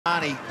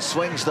He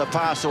swings the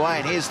pass away,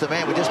 and here's the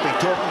man we've just been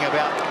talking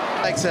about.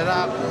 Takes it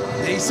up,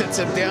 he sits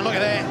him down. Look at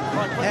that.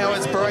 How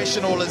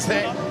inspirational is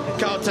that?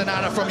 Carlton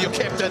Anna from your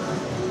captain.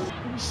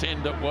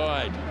 Send it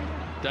wide.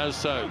 Does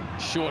so.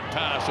 Short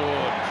pass or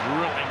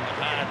drilling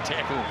hard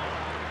tackle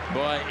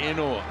by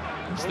Enor.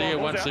 It's there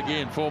once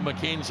again for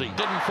McKenzie.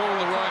 Didn't fall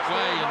the right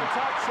way, and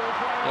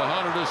the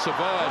Highlanders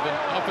survive, and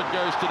off it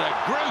goes to that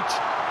great.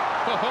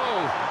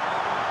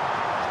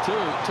 Two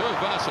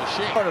of us are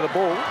shit. Of the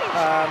ball,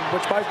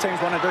 which both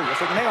teams want to do. If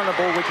we can hang on the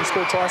ball, we can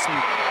score twice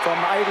from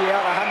 80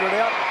 out, 100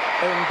 out,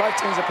 and both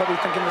teams are probably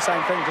thinking the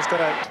same thing. Just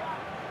got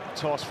to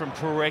toss from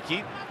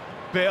Parecki.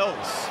 Bell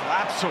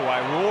slaps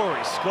away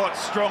Rory. Scott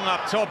strong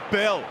up top.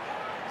 Bell.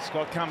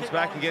 Scott comes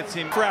back and gets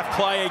him. Craft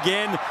play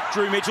again.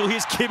 Drew Mitchell.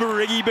 Here's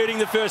Kibarigi beating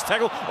the first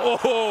tackle.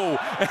 Oh,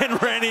 and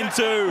ran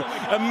into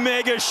a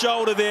mega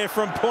shoulder there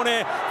from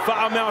Pone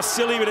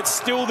Fa'amausili, but it's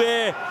still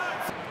there.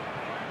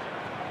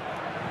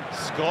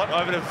 Scott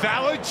over to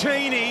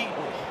Valentini,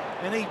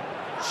 and he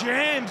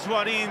jams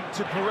one in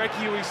to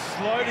Parecki, who is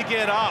slow to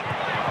get up.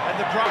 And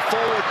the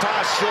forward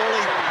pass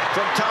surely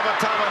from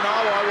Tamatama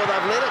Noa. Well,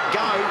 they've let it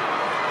go.